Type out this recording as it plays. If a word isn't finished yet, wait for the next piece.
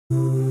I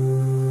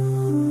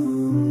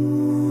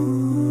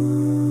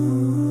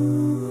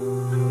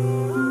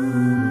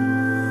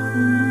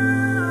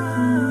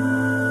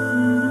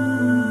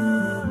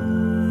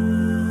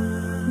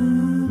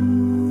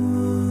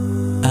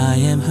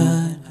am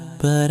hurt,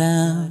 but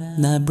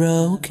I'm not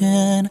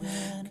broken.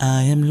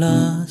 I am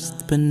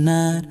lost, but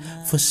not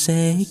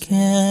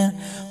forsaken.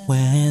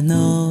 When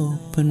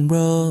open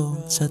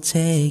roads are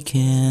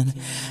taken,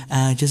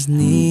 I just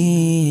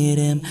need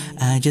him,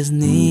 I just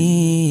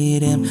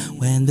need him.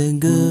 When the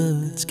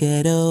goods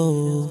get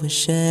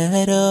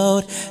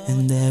overshadowed,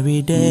 and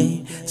every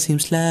day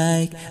seems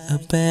like a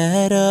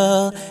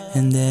battle,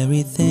 and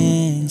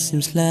everything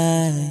seems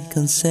like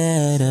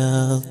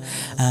unsettled,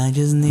 I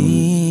just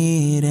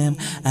need him,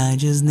 I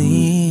just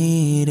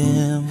need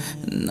him.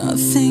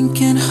 Nothing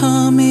can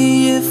harm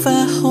me if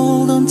I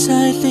hold on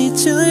tightly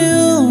to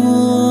you.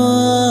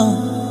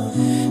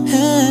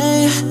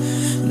 Hey,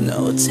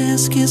 no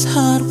task is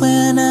hard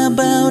when I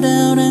bow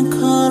down and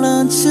call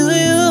on to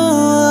you.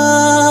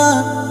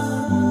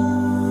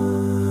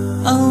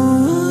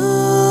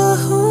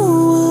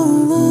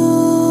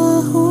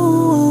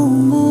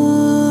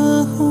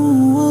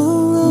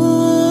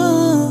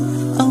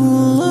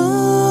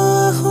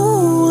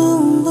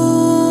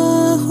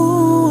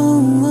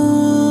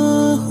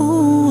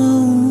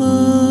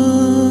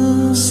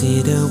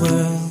 See, the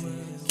world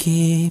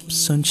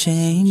keeps on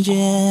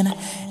changing,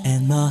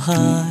 and my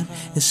heart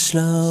is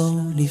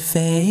slowly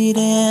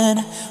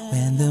fading.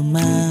 When the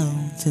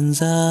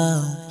mountains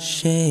are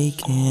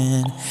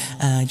shaking,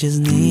 I just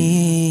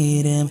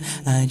need him,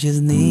 I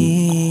just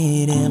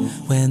need him.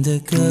 When the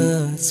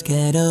goods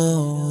get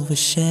overshadowed,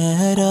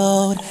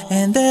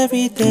 and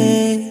every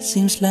day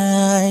seems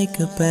like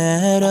a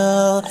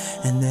battle,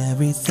 and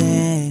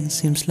everything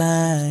seems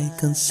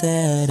like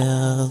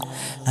unsettled,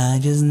 I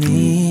just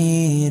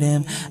need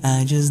him,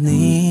 I just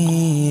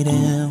need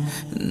him.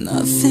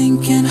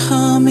 Nothing can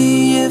harm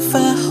me if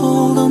I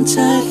hold on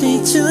tightly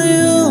to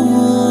you.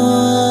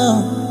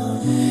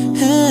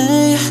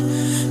 Hey,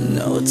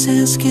 no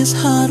task is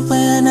hard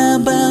when I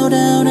bow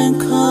down and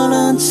call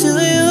on to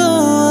you.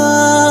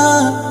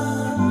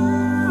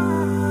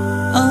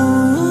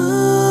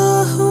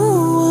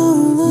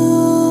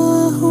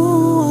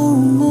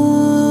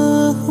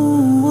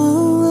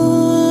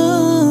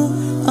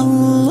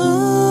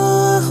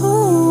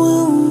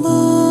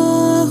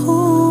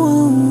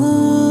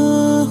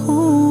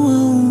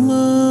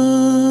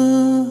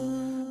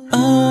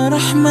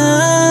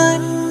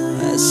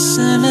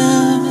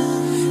 Assalam,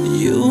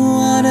 you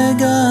are the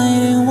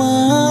guiding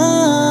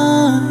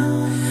one.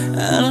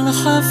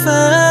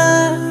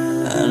 Al-Khafar,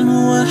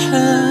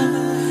 Al-Wahhab,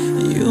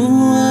 you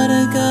are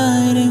the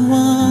guiding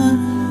one.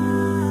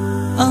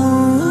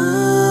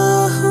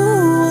 Allahu,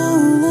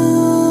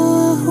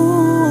 Allahu,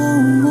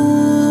 Allahu,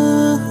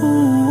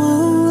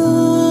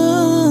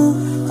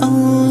 Allah.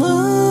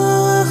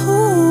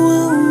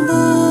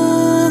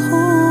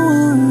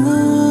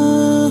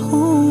 Allahu,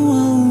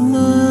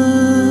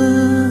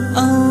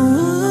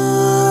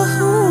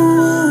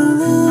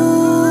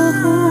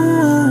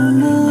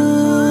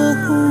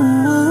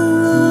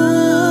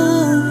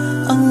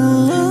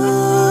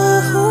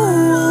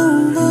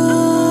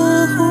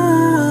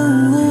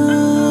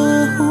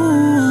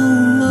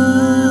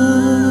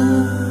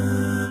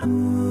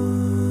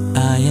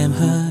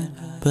 Allahu,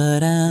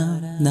 but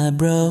I'm not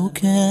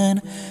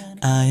broken.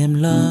 I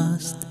am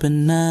lost, but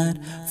not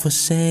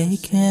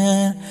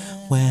forsaken.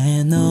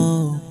 When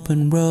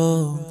open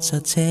roads are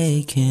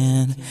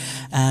taken,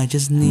 I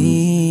just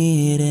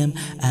need him,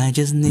 I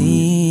just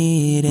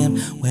need him.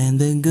 When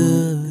the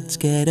goods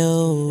get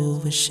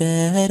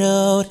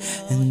overshadowed,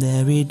 and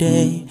every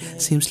day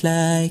seems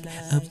like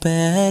a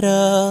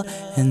battle,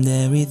 and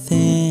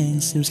everything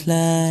seems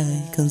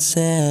like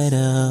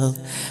unsettled,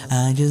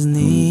 I just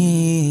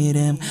need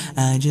him,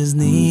 I just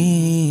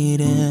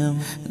need him.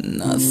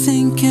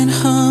 Nothing can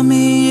harm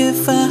me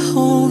if I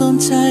hold on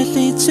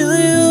tightly to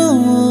you.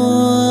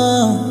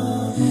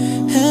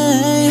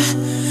 Hey,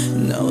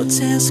 no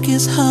task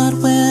is hard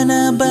when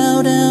I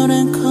bow down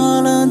and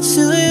call on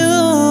to you.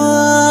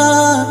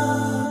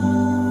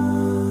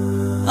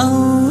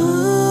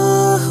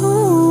 Allahu,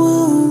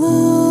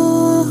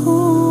 Allahu,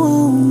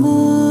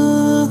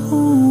 Allahu,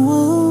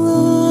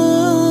 Allah.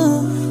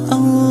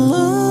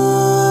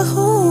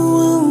 Allahu,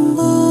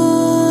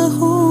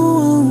 Allahu,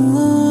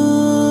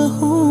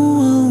 Allahu,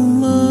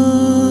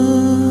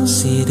 Allah.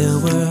 See, the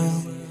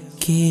world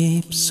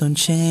keeps on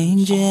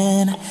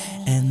changing,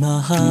 and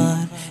my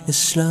heart is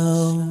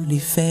slowly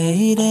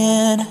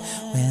fading.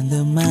 When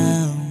the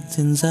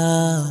mountains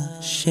are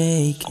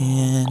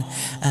shaking,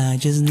 I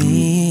just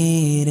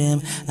need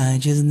him, I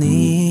just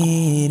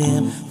need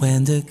him.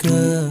 When the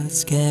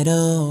goods get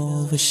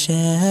overshadowed,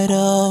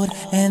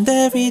 and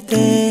every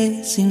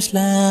day seems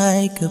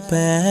like a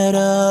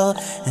battle,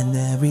 and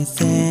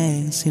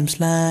everything seems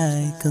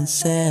like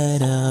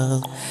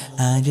unsettled,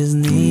 I just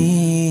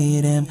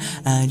need him,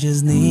 I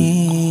just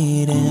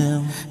need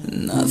him.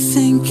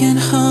 Nothing can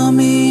harm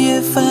me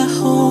if I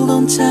hold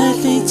on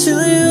tightly to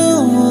you.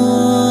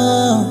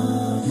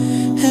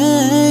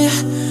 Hey,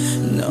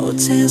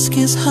 task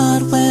is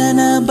hard when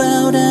I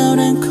bow down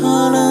and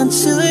call on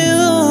to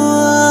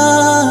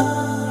you.